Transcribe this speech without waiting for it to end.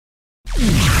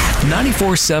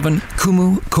94.7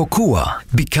 Kumu Kokua,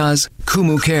 because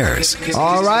Kumu cares.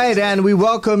 All right, and we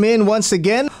welcome in once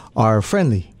again our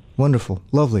friendly, wonderful,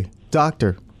 lovely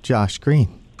Dr. Josh Green.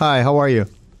 Hi, how are you?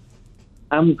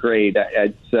 I'm great.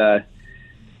 It's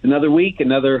another week,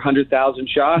 another 100,000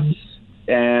 shots,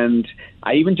 and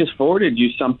I even just forwarded you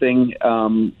something.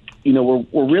 We're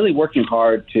really working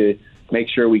hard to make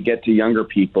sure we get to younger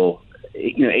people,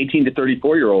 18 to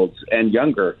 34-year-olds and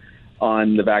younger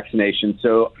on the vaccination.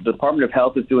 So the Department of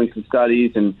Health is doing some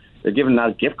studies, and they're giving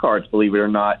out gift cards, believe it or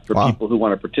not, for people who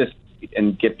want to participate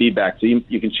and get feedback. So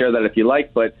you can share that if you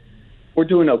like, but we're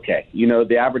doing okay.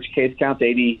 The average case count's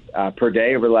 80 per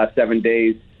day over the last 7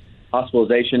 days.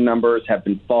 Hospitalization numbers have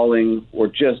been falling. We're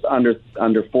just under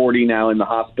 40 now in the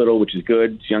hospital, which is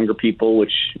good. It's younger people,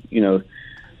 which,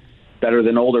 better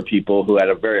than older people who had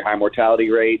a very high mortality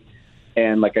rate.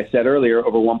 And like I said earlier,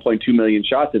 over 1.2 million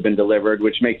shots have been delivered,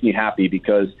 which makes me happy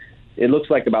because it looks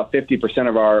like about 50%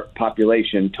 of our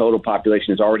total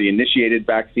population, has already initiated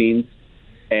vaccines,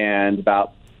 and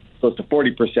about close to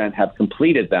 40% have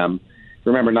completed them.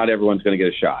 Remember, not everyone's going to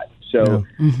get a shot. So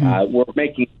we're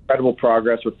making incredible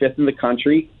progress. We're fifth in the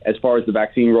country as far as the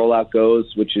vaccine rollout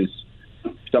goes, which is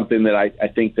something that I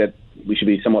think that we should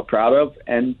be somewhat proud of.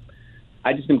 And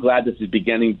I just am glad this is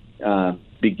beginning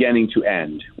to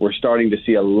end. We're starting to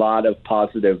see a lot of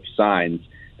positive signs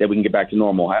that we can get back to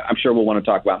normal. I'm sure we'll want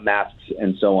to talk about masks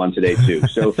and so on today, too.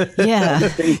 So, yeah.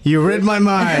 You read my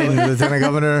mind, Lieutenant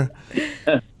Governor.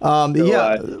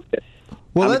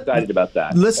 Well, I'm excited about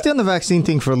that. Let's stay on the vaccine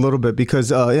thing for a little bit,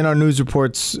 because in our news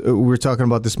reports, we were talking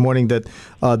about this morning that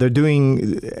they're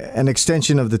doing an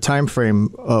extension of the time frame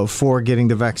for getting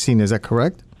the vaccine. Is that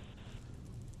correct?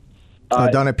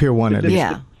 Down at Pier 1, at least.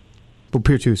 Yeah.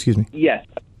 Pier 2, excuse me. Yes,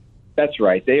 that's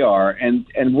right. They are. And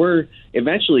we're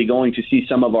eventually going to see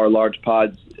some of our large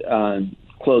pods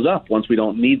close up once we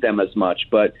don't need them as much.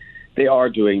 But they are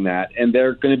doing that. And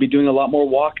they're going to be doing a lot more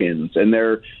walk-ins. And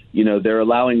they're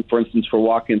allowing, for instance, for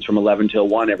walk-ins from 11 till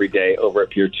 1 every day over at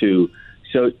Pier 2.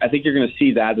 So I think you're going to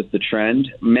see that as the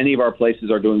trend. Many of our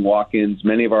places are doing walk-ins.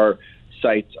 Many of our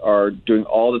sites are doing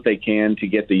all that they can to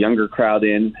get the younger crowd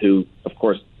in, who, of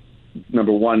course,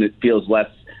 number one, it feels less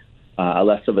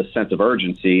of a sense of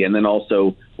urgency. And then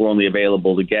also we're only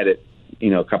available to get it,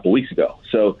 a couple weeks ago.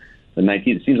 So the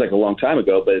 19th, it seems like a long time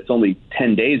ago, but it's only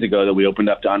 10 days ago that we opened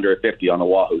up to under 50 on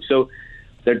Oahu. So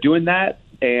they're doing that.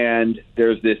 And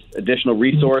there's this additional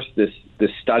resource, this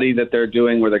study that they're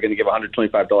doing where they're going to give a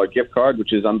 $125 gift card,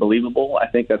 which is unbelievable. I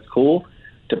think that's cool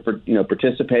to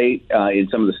participate in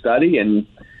some of the study, and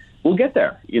we'll get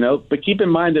there. But keep in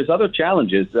mind, there's other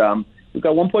challenges. We've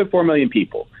got 1.4 million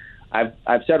people.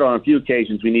 I've said on a few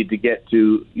occasions we need to get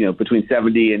to between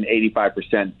 70 and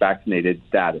 85% vaccinated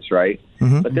status, right?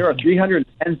 Mm-hmm. But there are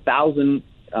 310,000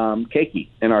 keiki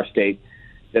in our state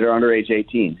that are under age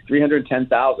 18.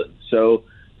 310,000. So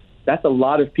that's a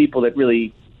lot of people that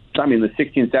really, the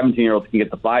 16, 17-year-olds can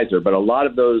get the Pfizer, but a lot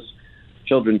of those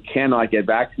children cannot get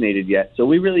vaccinated yet. So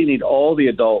we really need all the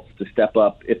adults to step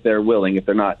up if they're willing, if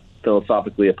they're not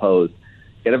philosophically opposed,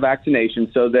 get a vaccination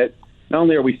so that not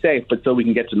only are we safe, but so we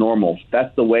can get to normal.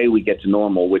 That's the way we get to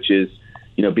normal, which is,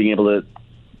 being able to,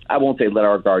 I won't say let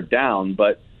our guard down,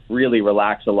 but really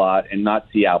relax a lot and not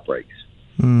see outbreaks.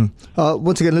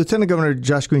 Once again, Lieutenant Governor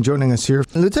Josh Green joining us here.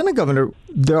 Lieutenant Governor,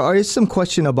 there is some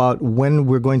question about when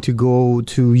we're going to go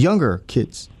to younger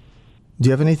kids. Do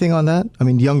you have anything on that?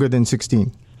 Younger than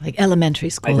 16. Like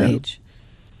elementary school age.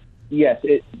 Yes.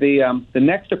 The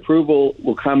next approval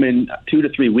will come in 2 to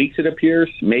 3 weeks, it appears,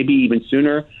 maybe even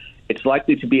sooner. It's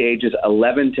likely to be ages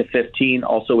 11 to 15,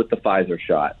 also with the Pfizer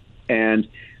shot. And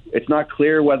it's not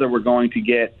clear whether we're going to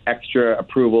get extra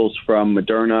approvals from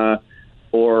Moderna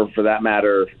or, for that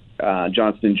matter,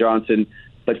 Johnson & Johnson.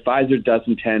 But Pfizer does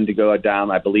intend to go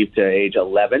down, I believe, to age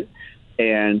 11.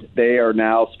 And they are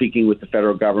now speaking with the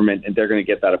federal government, and they're going to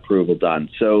get that approval done.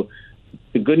 So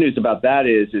the good news about that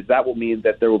is that will mean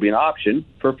that there will be an option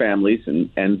for families,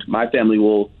 and my family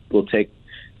will take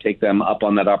them up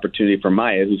on that opportunity for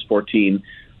Maya, who's 14.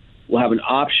 We'll have an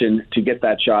option to get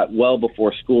that shot well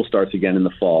before school starts again in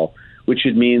the fall, which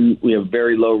should mean we have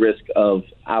very low risk of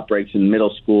outbreaks in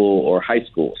middle school or high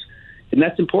schools. And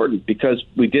that's important because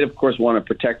we did, of course, want to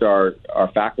protect our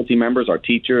faculty members, our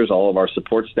teachers, all of our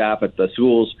support staff at the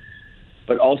schools.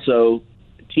 But also,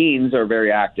 teens are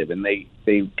very active, and they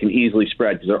can easily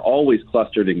spread because they're always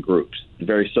clustered in groups, the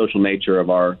very social nature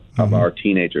of our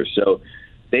teenagers. So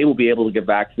they will be able to get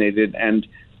vaccinated. And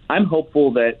I'm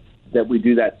hopeful that we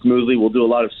do that smoothly. We'll do a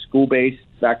lot of school-based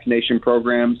vaccination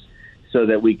programs so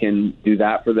that we can do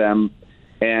that for them.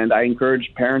 And I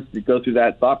encourage parents to go through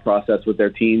that thought process with their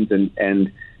teens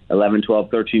and 11, 12,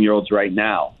 13-year-olds right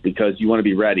now because you want to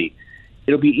be ready.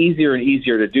 It'll be easier and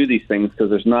easier to do these things because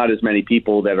there's not as many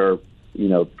people that are,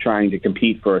 trying to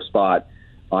compete for a spot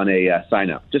on a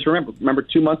sign-up. Just remember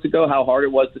 2 months ago how hard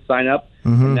it was to sign up,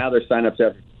 and now there's sign-ups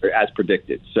as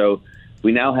predicted. So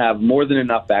we now have more than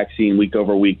enough vaccine week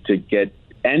over week to get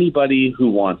anybody who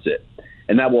wants it.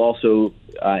 And that will also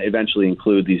eventually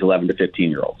include these 11 to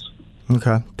 15-year-olds.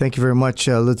 Okay. Thank you very much,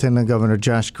 Lieutenant Governor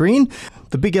Josh Green.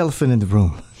 The big elephant in the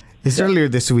room is earlier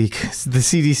this week, the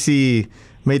CDC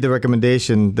made the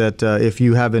recommendation that if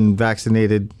you haven't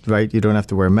vaccinated, right, you don't have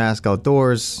to wear a mask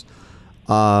outdoors.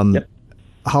 Yep.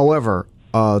 However,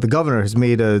 the governor has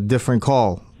made a different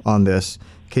call on this.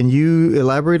 Can you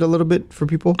elaborate a little bit for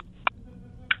people?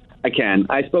 I can.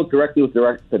 I spoke directly with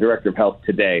the Director of Health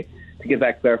today to get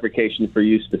that clarification for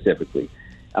you specifically.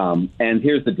 And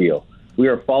here's the deal. We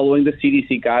are following the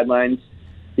CDC guidelines.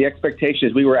 The expectation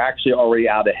is we were actually already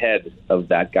out ahead of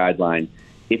that guideline.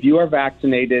 If you are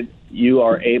vaccinated, you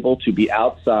are able to be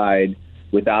outside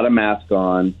without a mask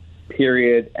on,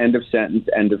 period, end of sentence,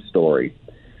 end of story.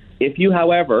 If you,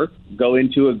 however, go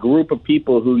into a group of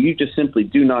people who you just simply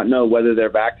do not know whether they're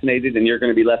vaccinated and you're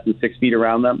going to be less than 6 feet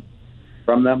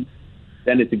from them,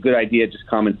 then it's a good idea, just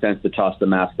common sense, to toss the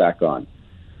mask back on.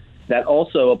 That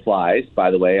also applies,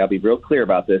 by the way, I'll be real clear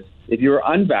about this. If you're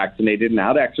unvaccinated and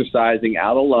out exercising,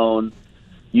 out alone,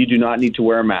 you do not need to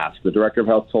wear a mask. The Director of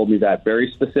Health told me that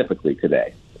very specifically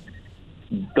today.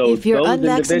 If you're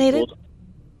unvaccinated?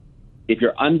 If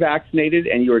you're unvaccinated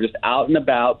and you are just out and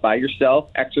about by yourself,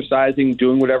 exercising,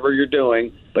 doing whatever you're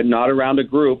doing, but not around a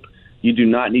group, you do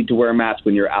not need to wear a mask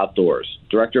when you're outdoors.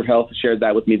 Director of Health shared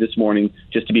that with me this morning,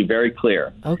 just to be very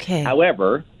clear. Okay.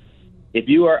 However, if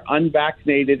you are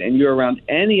unvaccinated and you're around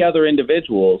any other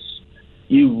individuals,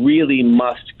 you really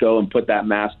must go and put that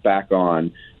mask back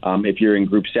on if you're in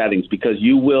group settings, because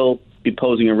you will be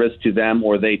posing a risk to them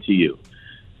or they to you.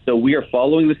 So we are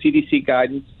following the CDC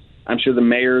guidance. I'm sure the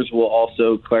mayors will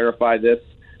also clarify this,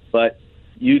 but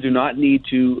you do not need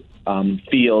to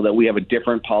feel that we have a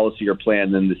different policy or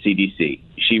plan than the CDC.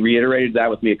 She reiterated that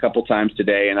with me a couple times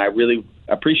today, and I really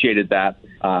appreciated that.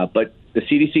 But the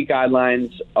CDC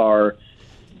guidelines are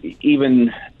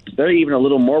they're even a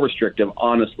little more restrictive,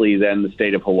 honestly, than the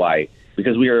state of Hawaii,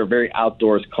 because we are a very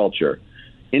outdoors culture.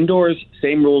 Indoors,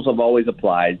 same rules have always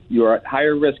applied. You are at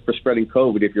higher risk for spreading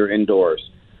COVID if you're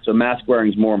indoors, so mask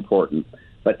wearing is more important.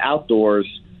 But outdoors,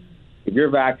 if you're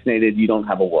vaccinated, you don't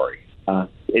have a worry.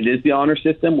 It is the honor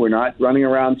system. We're not running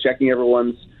around checking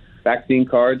everyone's vaccine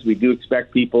cards. We do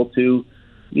expect people to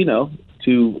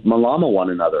malama one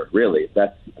another, really.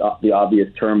 That's the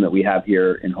obvious term that we have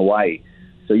here in Hawaii.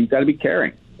 So you've got to be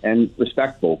caring and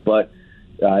respectful. But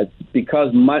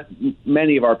because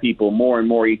many of our people, more and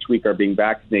more each week, are being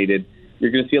vaccinated,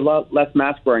 you're going to see a lot less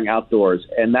mask wearing outdoors,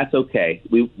 and that's okay.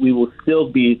 We will still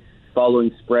be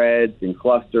following spreads and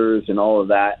clusters and all of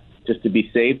that, just to be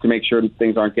safe, to make sure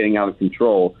things aren't getting out of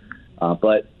control.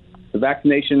 But the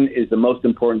vaccination is the most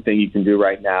important thing you can do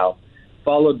right now,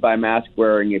 followed by mask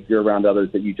wearing if you're around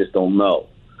others that you just don't know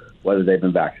whether they've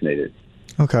been vaccinated.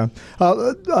 Okay.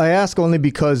 I ask only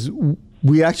because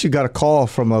we actually got a call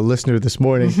from a listener this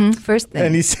morning. First thing.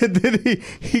 And he said that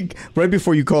he right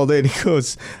before you called in, he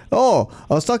goes, I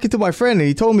was talking to my friend and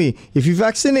he told me, if you're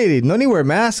vaccinated, no need to wear a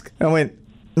mask. I went,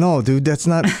 no, dude, that's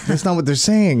not what they're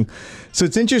saying. So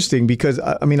it's interesting because,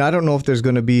 I don't know if there's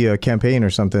going to be a campaign or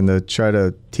something to try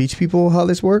to teach people how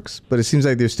this works, but it seems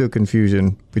like there's still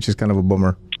confusion, which is kind of a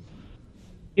bummer.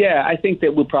 Yeah, I think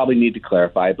that we'll probably need to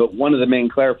clarify, but one of the main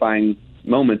clarifying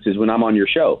moments is when I'm on your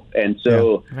show. And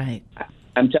so Right.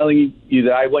 I'm telling you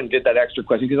that I went and did that extra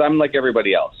question because I'm like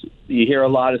everybody else. You hear a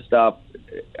lot of stuff.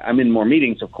 I'm in more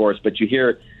meetings, of course, but you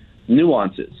hear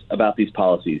nuances about these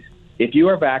policies. If you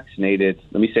are vaccinated,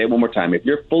 let me say it one more time. If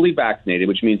you're fully vaccinated,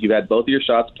 which means you've had both of your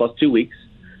shots plus 2 weeks,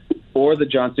 or the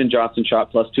Johnson & Johnson shot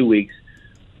plus 2 weeks,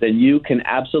 then you can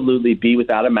absolutely be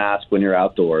without a mask when you're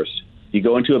outdoors. You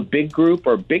go into a big group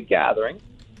or big gathering,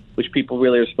 which people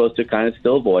really are supposed to kind of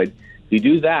still avoid. You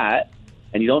do that,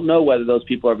 and you don't know whether those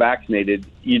people are vaccinated,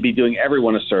 you'd be doing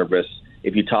everyone a service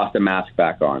if you toss the mask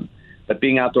back on. But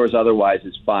being outdoors otherwise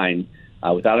is fine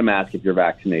without a mask if you're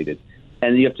vaccinated.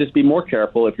 And you have to just be more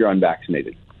careful if you're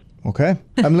unvaccinated. Okay.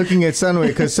 I'm looking at Sunway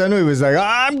because Sunway was like,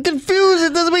 I'm confused.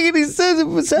 It doesn't make any sense.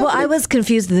 What's happening? Well, I was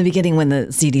confused in the beginning when the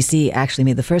CDC actually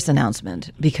made the first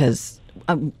announcement because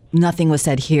nothing was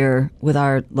said here with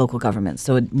our local government.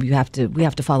 So we have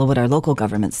to follow what our local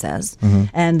government says.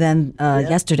 And then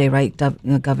yesterday, right,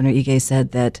 Governor Ige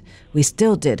said that we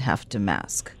still did have to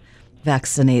mask,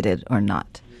 vaccinated or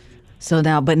not. So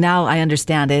now I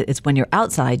understand it. It's when you're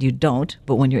outside, you don't.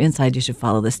 But when you're inside, you should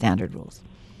follow the standard rules.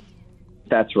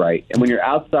 That's right. And when you're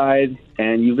outside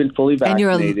and you've been fully And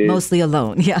vaccinated, you're mostly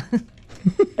alone. Yeah.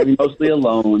 and you're mostly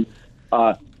alone,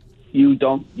 you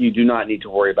do not need to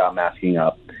worry about masking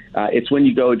up. It's when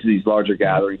you go into these larger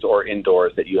gatherings or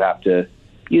indoors that you have to,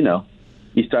 you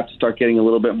have to start getting a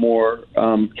little bit more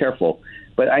careful.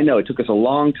 But I know it took us a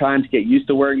long time to get used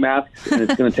to wearing masks, and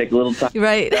it's going to take a little time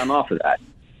Right. to get down off of that.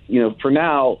 For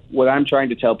now, what I'm trying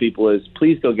to tell people is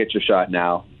please go get your shot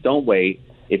now. Don't wait.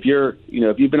 If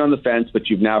if you've been on the fence, but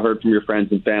you've now heard from your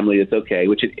friends and family it's okay,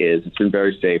 which it is, it's been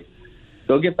very safe,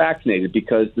 go get vaccinated,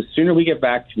 because the sooner we get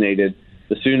vaccinated,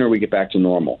 the sooner we get back to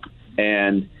normal.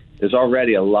 And there's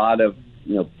already a lot of,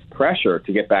 pressure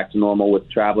to get back to normal with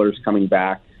travelers coming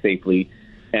back safely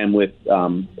and with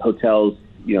hotels,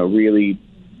 really,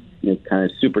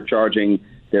 kind of supercharging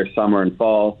their summer and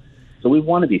fall. So we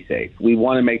want to be safe. We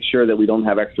want to make sure that we don't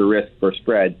have extra risk for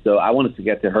spread. So I want us to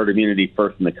get to herd immunity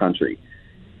first in the country,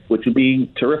 which would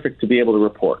be terrific to be able to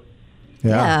report.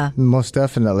 Yeah. Most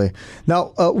definitely.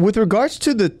 Now, with regards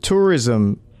to the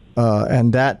tourism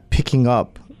and that picking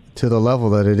up to the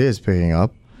level that it is picking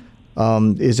up,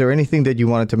 is there anything that you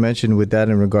wanted to mention with that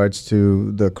in regards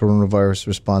to the coronavirus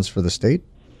response for the state?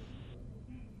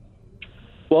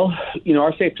 Well,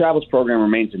 our Safe Travels program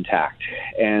remains intact,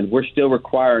 and we're still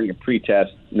requiring a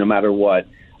pre-test no matter what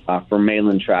for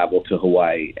mainland travel to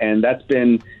Hawaii. And that's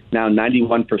been now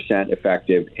 91%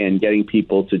 effective in getting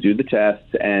people to do the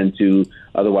tests and to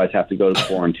otherwise have to go to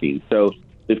quarantine. So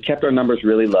we've kept our numbers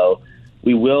really low.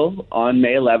 We will, on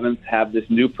May 11th, have this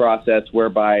new process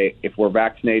whereby if we're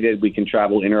vaccinated, we can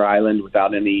travel inter-island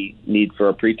without any need for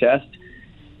a pre-test.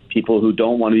 People who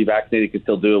don't want to be vaccinated can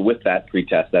still do it with that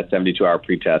pre-test, that 72-hour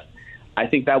pre-test. I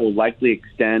think that will likely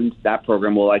extend, that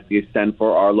program will likely extend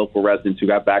for our local residents who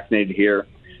got vaccinated here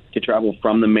to travel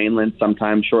from the mainland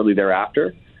sometime shortly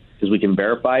thereafter, because we can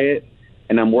verify it.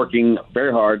 And I'm working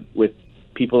very hard with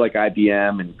people like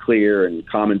IBM and Clear and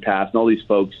Common Pass and all these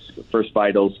folks, First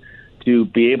Vitals, to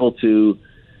be able to,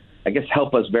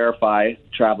 help us verify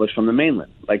travelers from the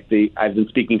mainland. I've been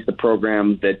speaking to the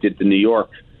program that did the New York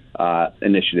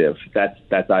initiative. That's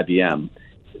IBM.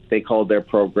 They called their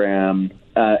program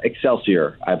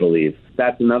Excelsior, I believe.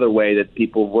 That's another way that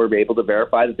people were able to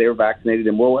verify that they were vaccinated,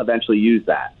 and we'll eventually use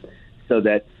that so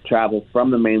that travel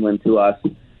from the mainland to us,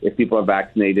 if people are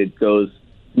vaccinated, goes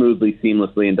smoothly,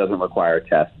 seamlessly, and doesn't require a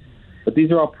test. But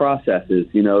these are all processes.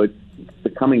 It's the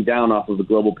coming down off of the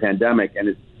global pandemic, and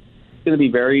it's going to be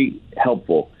very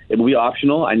helpful. It will be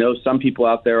optional. I know some people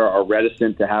out there are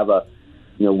reticent to have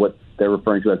what they're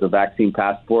referring to as a vaccine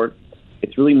passport.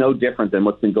 It's really no different than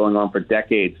what's been going on for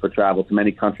decades for travel to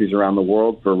many countries around the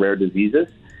world for rare diseases,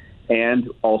 and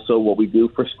also what we do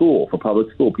for school, for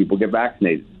public school. People get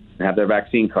vaccinated and have their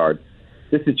vaccine card.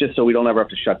 This is just so we don't ever have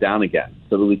to shut down again,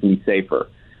 so that we can be safer.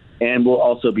 And we'll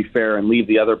also be fair and leave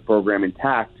the other program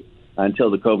intact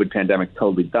until the COVID pandemic is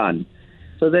totally done,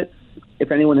 so that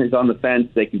if anyone is on the fence,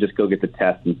 they can just go get the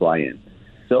test and fly in.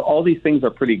 So all these things are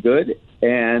pretty good,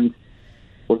 and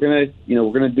we're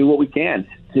gonna do what we can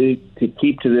to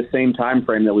keep to the same time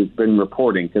frame that we've been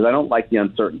reporting, because I don't like the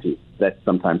uncertainty that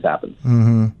sometimes happens.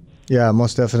 Mm-hmm. Yeah,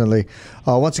 most definitely.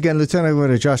 Once again, Lieutenant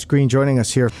Governor Josh Green joining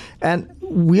us here. And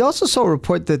we also saw a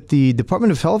report that the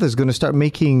Department of Health is going to start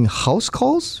making house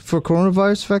calls for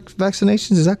coronavirus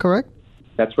vaccinations. Is that correct?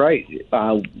 That's right.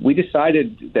 We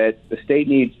decided that the state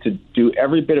needs to do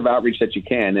every bit of outreach that you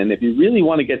can. And if you really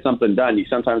want to get something done, you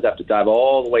sometimes have to dive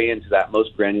all the way into that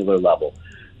most granular level.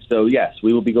 So, yes,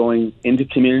 we will be going into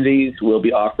communities. We'll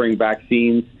be offering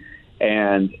vaccines.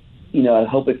 And, I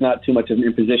hope it's not too much of an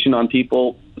imposition on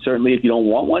people. Certainly, if you don't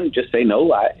want one, just say,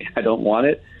 no, I don't want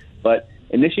it. But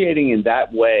initiating in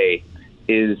that way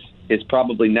is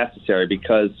probably necessary,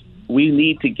 because we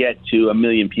need to get to 1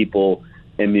 million people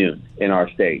immune in our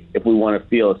state if we want to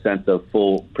feel a sense of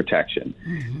full protection.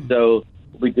 Mm-hmm. So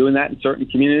we're doing that in certain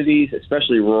communities,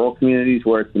 especially rural communities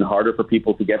where it's been harder for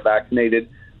people to get vaccinated.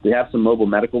 We have some mobile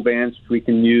medical vans we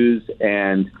can use,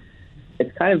 and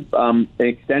it's kind of an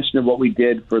extension of what we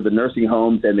did for the nursing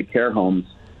homes and the care homes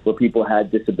where people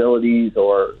had disabilities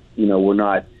or, we're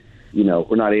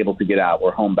not able to get out,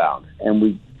 we're homebound.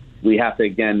 And we have to,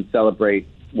 again, celebrate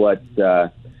what,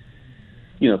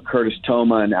 Curtis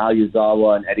Toma and Al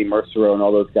Yazawa and Eddie Mercero and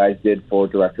all those guys did for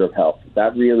Director of Health.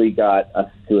 That really got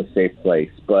us to a safe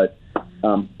place. But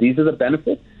these are the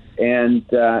benefits, and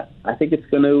I think it's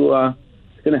going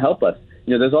to help us.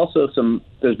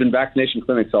 There's been vaccination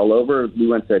clinics all over. We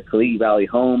went to Kaligi Valley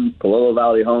Homes, Palolo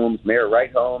Valley Homes, Mayor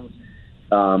Wright Homes.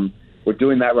 We're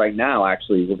doing that right now,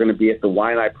 actually. We're going to be at the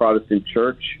Waianae Protestant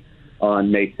Church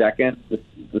on May 2nd,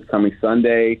 this coming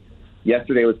Sunday.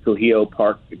 Yesterday was Kuhio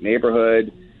Park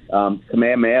neighborhood.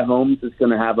 Kamehameha Homes is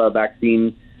going to have a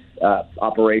vaccine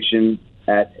operation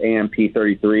at AMP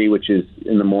 33, which is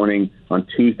in the morning on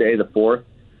Tuesday, the 4th.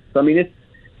 So, I mean,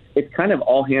 it's kind of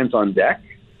all hands on deck,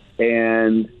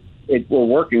 and we're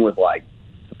working with, like,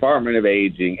 Department of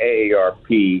Aging,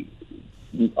 AARP,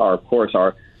 our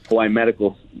Hawaii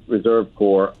Medical Reserve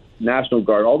Corps, National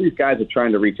Guard. All these guys are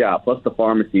trying to reach out, plus the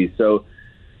pharmacies. So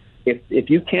if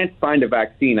you can't find a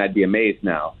vaccine, I'd be amazed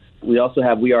now. We also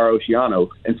have We Are Oceano.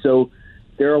 And so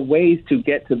there are ways to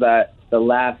get to the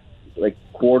last, like,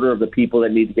 quarter of the people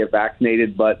that need to get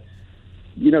vaccinated. But,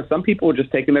 you know, some people are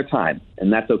just taking their time,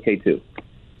 and that's okay, too.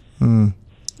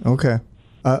 Okay.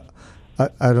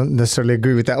 I don't necessarily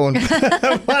agree with that one.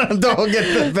 I don't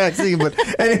get the vaccine, but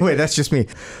anyway, that's just me.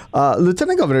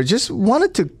 Lieutenant Governor, just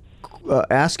wanted to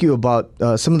ask you about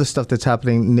some of the stuff that's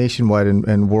happening nationwide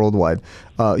and worldwide.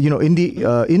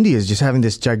 India is just having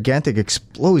this gigantic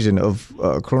explosion of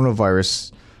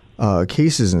coronavirus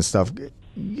cases and stuff,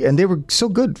 and they were so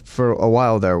good for a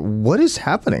while there. What is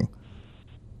happening?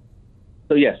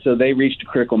 So they reached a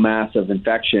critical mass of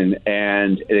infection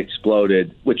and it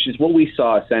exploded, which is what we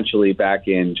saw essentially back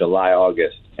in July,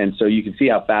 August. And so you can see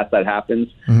how fast that happens.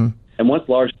 Mm-hmm. And once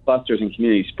large clusters and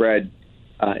community spread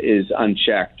is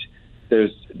unchecked,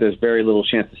 there's very little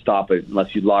chance to stop it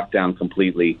unless you lock down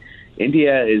completely.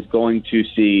 India is going to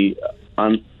see,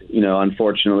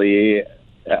 unfortunately,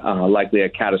 likely a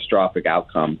catastrophic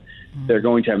outcome. Mm-hmm. They're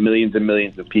going to have millions and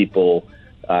millions of people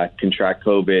contract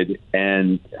COVID,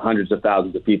 and hundreds of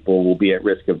thousands of people will be at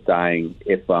risk of dying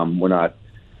if we're not.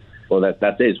 Well,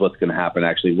 that is what's going to happen.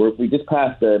 Actually, we just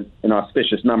passed an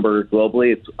auspicious number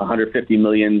globally. It's 150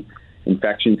 million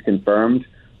infections confirmed.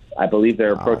 I believe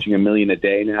they're approaching 1 million a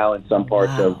day now in some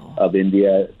parts of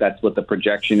India. That's what the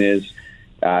projection is,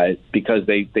 because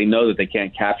they know that they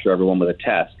can't capture everyone with a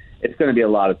test. It's going to be a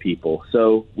lot of people.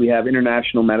 So we have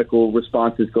international medical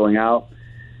responses going out.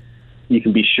 You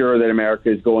can be sure that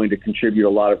America is going to contribute a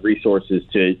lot of resources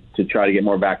to try to get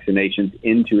more vaccinations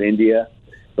into India.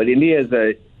 But India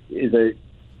is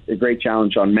a great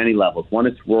challenge on many levels. One,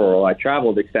 it's rural. I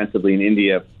traveled extensively in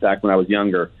India back when I was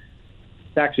younger.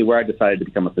 It's actually where I decided to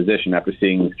become a physician after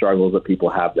seeing the struggles that people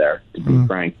have there, to be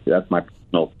frank. That's my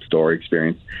personal story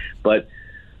experience. But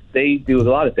they do a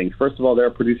lot of things. First of all, they're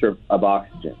a producer of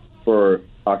oxygen for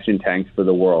oxygen tanks for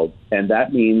the world. And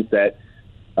that means that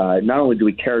not only do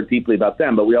we care deeply about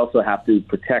them, but we also have to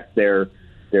protect their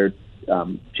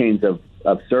chains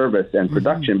of service and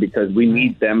production, because we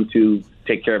need them to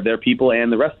take care of their people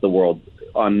and the rest of the world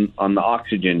on the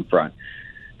oxygen front.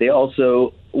 They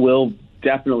also will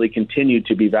definitely continue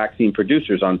to be vaccine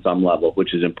producers on some level,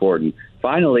 which is important.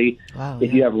 Finally,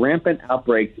 if you have rampant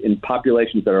outbreaks in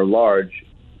populations that are large,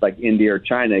 like India or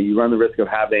China, you run the risk of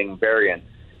having variants,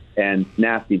 and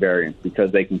nasty variants,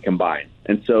 because they can combine.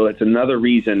 And so it's another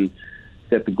reason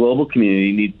that the global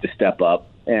community needs to step up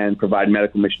and provide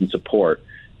medical mission support.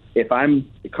 If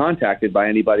I'm contacted by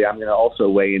anybody, I'm going to also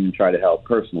weigh in and try to help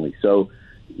personally. So,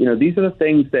 these are the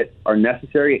things that are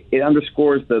necessary. It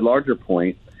underscores the larger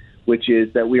point, which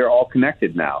is that we are all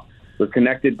connected now. We're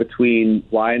connected between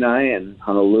Waianae and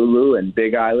Honolulu and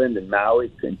Big Island and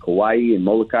Maui and Kauai and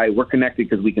Molokai. We're connected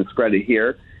because we can spread it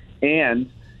here. And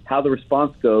how the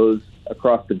response goes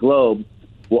across the globe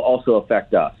will also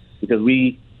affect us, because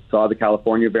we saw the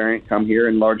California variant come here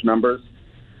in large numbers.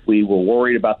 We were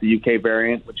worried about the UK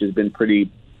variant, which has been pretty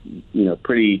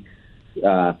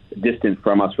distant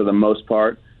from us for the most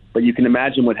part. But you can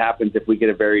imagine what happens if we get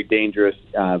a very dangerous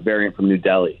variant from New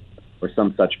Delhi or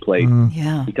some such place,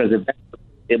 because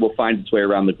it will find its way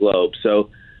around the globe. So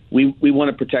we want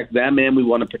to protect them, and we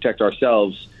want to protect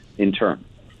ourselves in turn.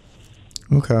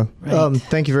 Okay. Right.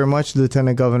 Thank you very much,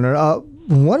 Lieutenant Governor.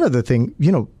 One other thing,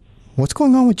 what's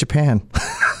going on with Japan?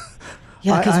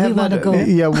 Yeah, because we want to go.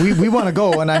 Yeah, we want to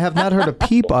go, and I have not heard a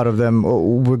peep out of them.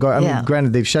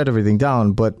 Granted, they've shut everything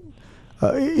down, but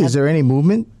is there any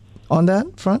movement on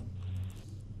that front?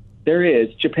 There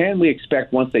is. Japan, we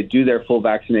expect, once they do their full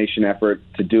vaccination effort,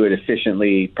 to do it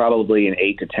efficiently, probably in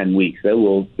 8 to 10 weeks. They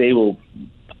will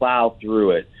plow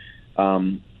through it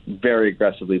very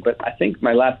aggressively. But I think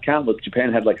my last count was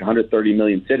Japan had like 130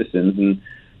 million citizens, and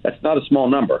that's not a small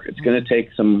number. It's going to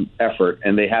take some effort,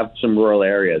 and they have some rural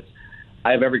areas.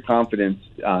 I have every confidence.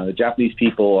 The Japanese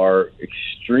people are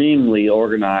extremely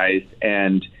organized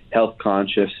and health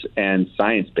conscious and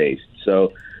science-based.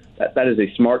 So that is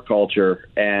a smart culture,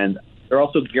 and they're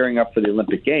also gearing up for the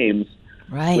Olympic Games,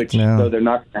 which, though they're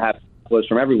not going to have players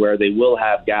from everywhere, they will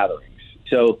have gatherings.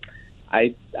 So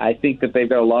I think that they've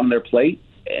got a lot on their plate,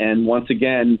 and once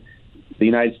again, the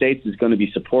United States is going to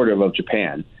be supportive of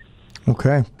Japan.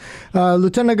 Okay.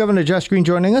 Lieutenant Governor Josh Green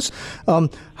joining us.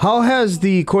 How has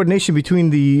the coordination between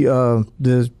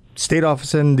the state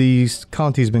office and the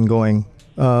counties been going?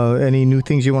 Any new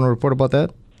things you want to report about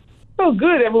that? Oh,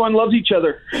 good. Everyone loves each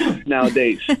other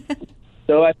nowadays.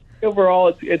 So I think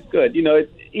overall it's good.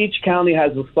 Each county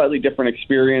has a slightly different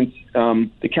experience.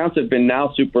 The counts have been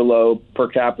now super low per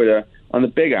capita on the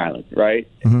Big Island, right?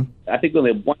 Mm-hmm. I think we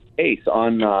only have one case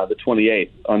on the 28th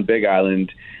on Big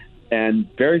Island, and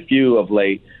very few of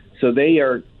late. So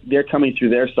they're coming through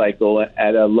their cycle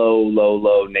at a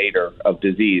low nadir of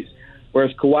disease,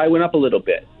 whereas Kauai went up a little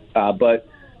bit. But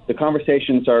the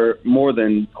conversations are more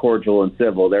than cordial and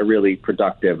civil. They're really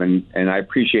productive, and I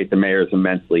appreciate the mayors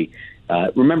immensely.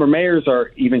 Remember, mayors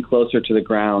are even closer to the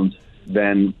ground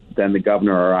than the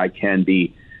governor or I can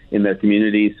be in their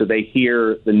communities, so they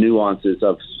hear the nuances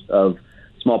of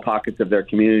small pockets of their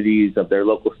communities, of their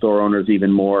local store owners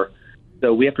even more.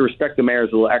 So we have to respect the mayors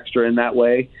a little extra in that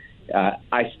way.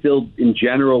 I still, in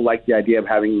general, like the idea of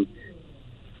having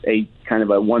a kind of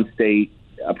a one-state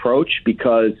approach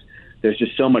because there's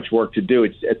just so much work to do.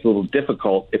 It's a little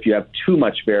difficult if you have too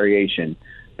much variation.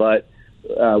 But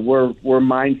we're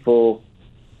mindful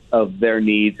of their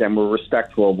needs and we're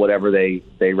respectful of whatever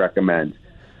they recommend,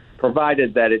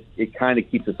 provided that it kind of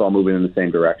keeps us all moving in the same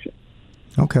direction.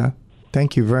 Okay.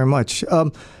 Thank you very much.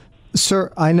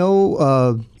 Sir, I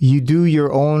know you do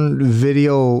your own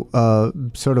video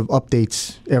sort of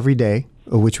updates every day,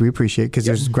 which we appreciate because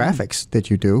there's graphics that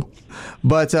you do.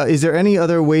 But is there any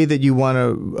other way that you want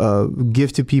to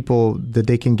give to people that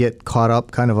they can get caught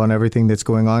up kind of on everything that's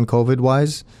going on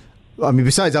COVID-wise? I mean,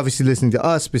 besides obviously listening to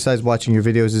us, besides watching your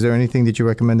videos, is there anything that you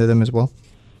recommend to them as well?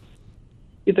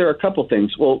 There are a couple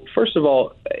things. Well, first of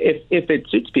all, if it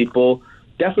suits people,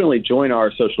 definitely join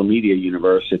our social media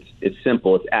universe. It's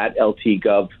simple. It's at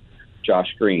LTGov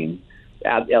Josh Green,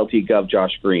 at LTGov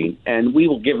Josh Green. And we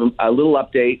will give them a little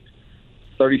update,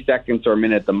 30 seconds or a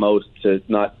minute at the most, to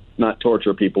not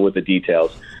torture people with the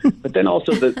details. But then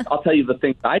also, I'll tell you the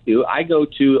things I do. I go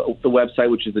to the website,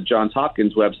 which is the Johns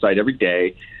Hopkins website, every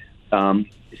day,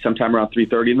 sometime around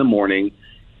 3:30 in the morning.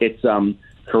 It's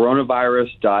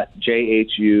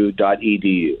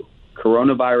coronavirus.jhu.edu.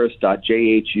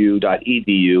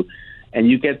 coronavirus.jhu.edu, and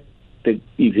you can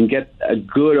get a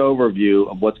good overview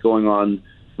of what's going on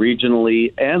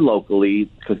regionally and locally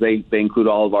because they include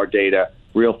all of our data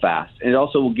real fast. And it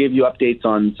also will give you updates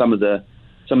on some of the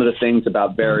things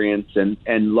about variants and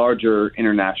larger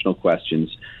international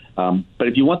questions. But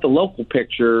if you want the local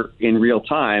picture in real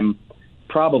time,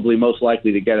 probably most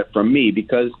likely to get it from me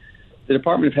because the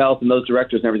Department of Health and those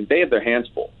directors and everything, they have their hands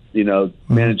full,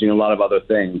 managing a lot of other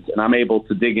things. And I'm able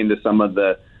to dig into some of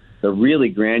the really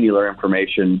granular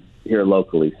information here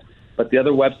locally. But the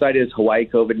other website is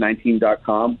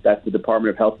HawaiiCovid19.com. That's the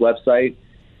Department of Health website.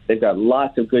 They've got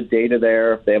lots of good data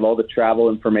there. They have all the travel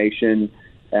information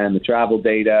and the travel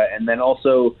data. And then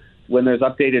also when there's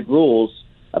updated rules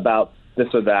about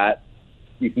this or that,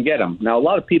 you can get them. Now, a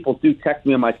lot of people do text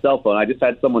me on my cell phone. I just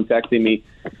had someone texting me,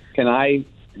 can I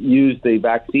use the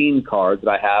vaccine card that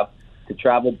I have to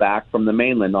travel back from the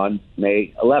mainland on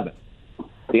May 11th?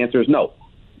 The answer is no.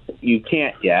 You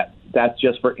can't yet. That's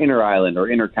just for inter-island or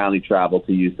inter-county travel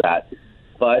to use that.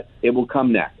 But it will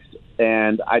come next.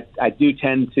 And I do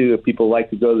tend to, if people like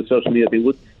to go to the social media,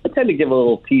 I tend to give a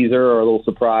little teaser or a little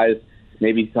surprise,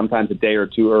 maybe sometimes a day or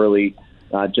two early,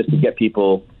 just to get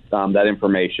people that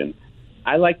information.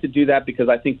 I like to do that because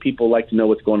I think people like to know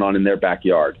what's going on in their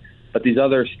backyard. But these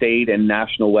other state and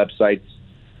national websites,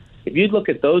 if you look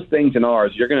at those things in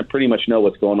ours, you're going to pretty much know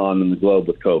what's going on in the globe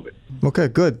with COVID. Okay,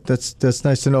 good. That's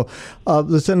nice to know.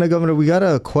 Lieutenant Governor, we got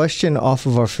a question off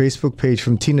of our Facebook page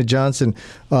from Tina Johnson.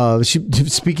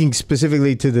 Speaking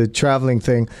specifically to the traveling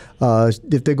thing,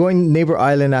 if they're going neighbor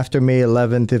island after May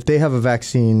 11th, if they have a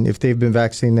vaccine, if they've been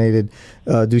vaccinated,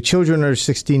 do children under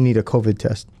 16 need a COVID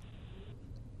test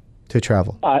to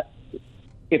travel?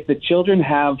 If the children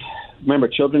have... Remember,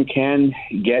 children can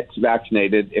get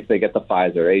vaccinated if they get the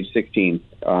Pfizer, age 16,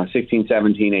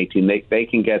 17, 18. They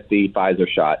can get the Pfizer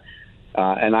shot,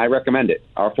 and I recommend it.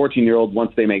 Our 14-year-old,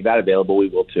 once they make that available, we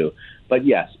will too. But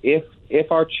yes,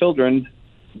 if our children,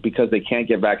 because they can't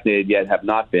get vaccinated yet, have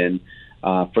not been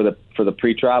for the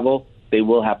pre-travel, they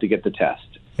will have to get the test.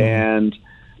 Mm-hmm. And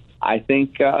I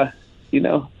think I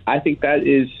think that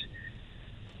is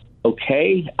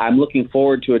okay. I'm looking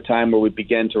forward to a time where we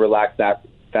begin to relax that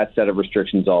set of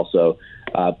restrictions also.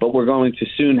 But we're going to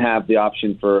soon have the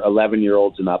option for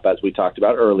 11-year-olds and up, as we talked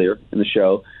about earlier in the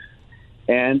show.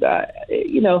 And, I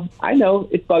know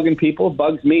it's bugging people. It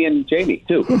bugs me and Jamie,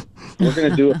 too. We're going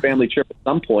to do a family trip at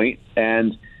some point,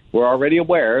 and we're already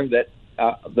aware that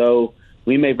though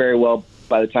we may very well,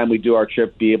 by the time we do our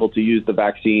trip, be able to use the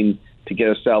vaccine to get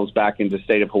ourselves back into the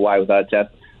state of Hawaii without a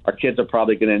test. Our kids are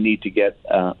probably going to need to get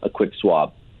a quick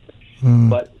swab.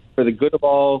 But for the good of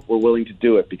all, we're willing to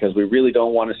do it because we really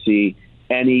don't want to see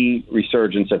any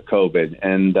resurgence of COVID.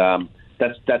 And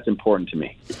that's important to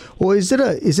me. Well, is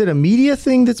it a media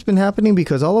thing that's been happening?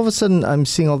 Because all of a sudden I'm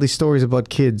seeing all these stories about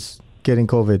kids getting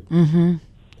COVID. Mm-hmm.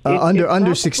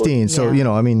 Under 16. So,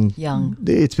 young.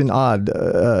 It's been odd.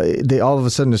 They all of a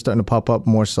sudden are starting to pop up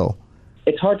more so.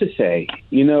 It's hard to say.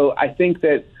 I think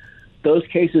that those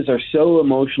cases are so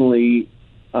emotionally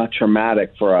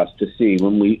traumatic for us to see.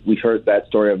 When we heard that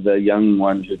story of the young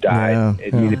one who died,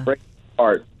 it breaks my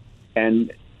heart.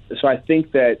 And so I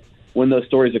think that when those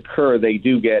stories occur, they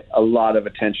do get a lot of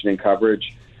attention and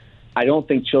coverage. I don't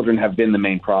think children have been the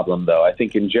main problem, though. I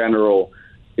think in general,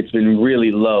 it's been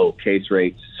really low case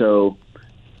rates. So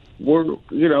we're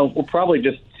probably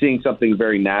just seeing something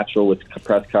very natural with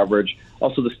press coverage.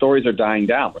 Also, the stories are dying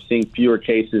down. We're seeing fewer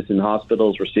cases in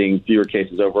hospitals. We're seeing fewer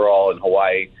cases overall in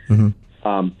Hawaii.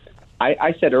 Mm-hmm.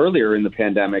 I said earlier in the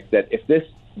pandemic that if this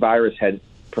virus had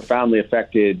profoundly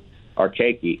affected our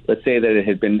keiki, let's say that it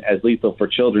had been as lethal for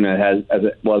children as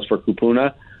it was for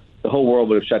kupuna, the whole world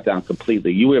would have shut down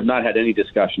completely. You would have not had any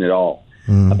discussion at all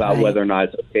about whether or not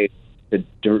it's okay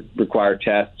to require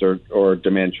tests or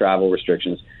demand travel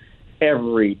restrictions.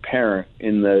 Every parent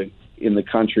in the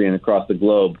country and across the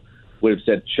globe would have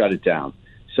said, shut it down.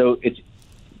 So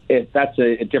that's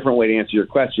a different way to answer your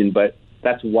question, but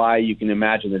that's why you can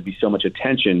imagine there'd be so much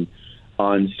attention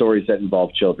on stories that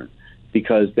involve children,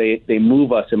 because they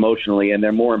move us emotionally and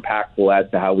they're more impactful as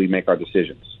to how we make our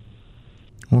decisions.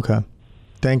 Okay.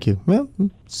 Thank you. Well,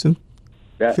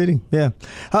 fitting. Yeah.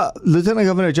 Lieutenant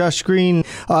Governor Josh Green,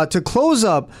 to close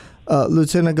up,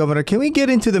 Lieutenant Governor, can we get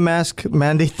into the mask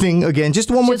mandate thing again,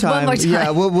 just one more time? One more time. Yeah,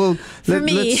 we'll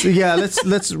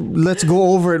let's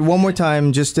go over it one more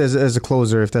time, just as a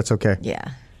closer, if that's okay.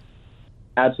 Yeah.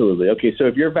 Absolutely. Okay, so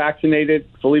if you're vaccinated,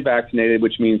 fully vaccinated,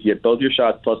 which means you get both your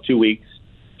shots plus 2 weeks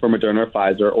for Moderna or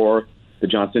Pfizer, or the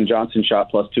Johnson & Johnson shot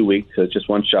plus 2 weeks, so it's just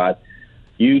one shot,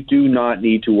 you do not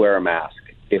need to wear a mask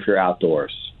if you're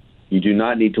outdoors. You do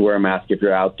not need to wear a mask if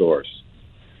you're outdoors.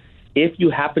 If you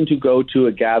happen to go to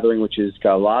a gathering which has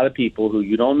got a lot of people who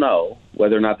you don't know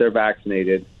whether or not they're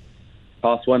vaccinated,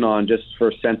 toss one on just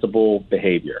for sensible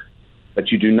behavior.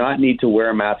 But you do not need to wear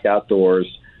a mask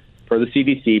outdoors per the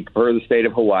CDC, per the state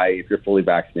of Hawaii, if you're fully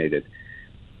vaccinated.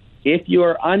 If you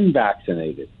are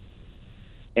unvaccinated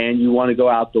and you want to go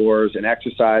outdoors and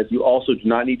exercise, you also do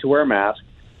not need to wear a mask.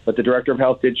 But the Director of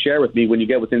Health did share with me, when you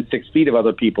get within 6 feet of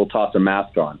other people, toss a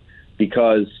mask on,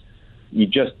 because you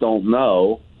just don't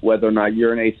know whether or not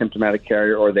you're an asymptomatic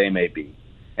carrier or they may be,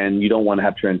 and you don't want to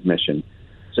have transmission.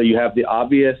 So you have the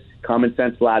obvious common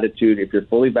sense latitude. If you're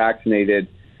fully vaccinated,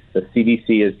 the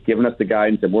CDC has given us the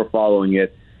guidance and we're following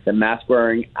it, that mask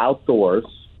wearing outdoors,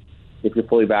 if you're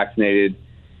fully vaccinated,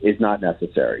 is not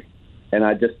necessary. And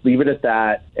I just leave it at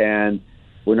that, and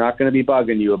we're not going to be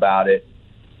bugging you about it,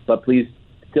 but please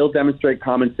still demonstrate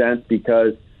common sense,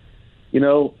 because,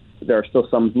 there are still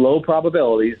some low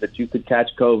probabilities that you could catch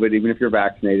COVID even if you're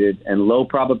vaccinated, and low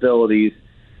probabilities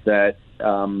that,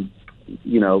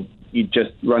 you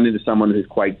just run into someone who's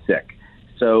quite sick.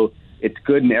 So it's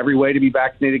good in every way to be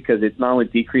vaccinated, because it not only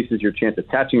decreases your chance of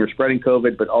catching or spreading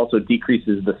COVID, but also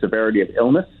decreases the severity of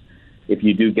illness if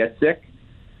you do get sick.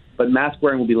 But mask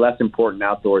wearing will be less important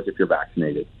outdoors if you're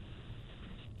vaccinated.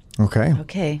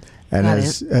 Okay. And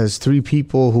as three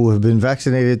people who have been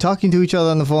vaccinated talking to each other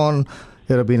on the phone,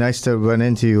 it'll be nice to run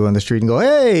into you on the street and go,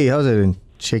 "Hey, how's it?" and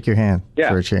shake your hand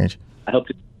for a change. I hope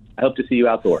to see you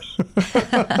outdoors.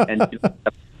 And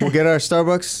we'll get our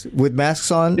Starbucks with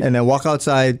masks on and then walk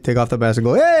outside, take off the mask and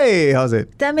go, "Hey, how's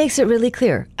it?" That makes it really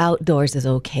clear. Outdoors is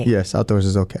okay. Yes, outdoors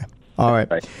is okay. All right.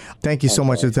 Thank you so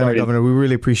much, Lieutenant Governor. We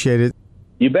really appreciate it.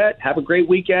 You bet. Have a great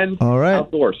weekend. All right.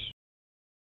 Outdoors.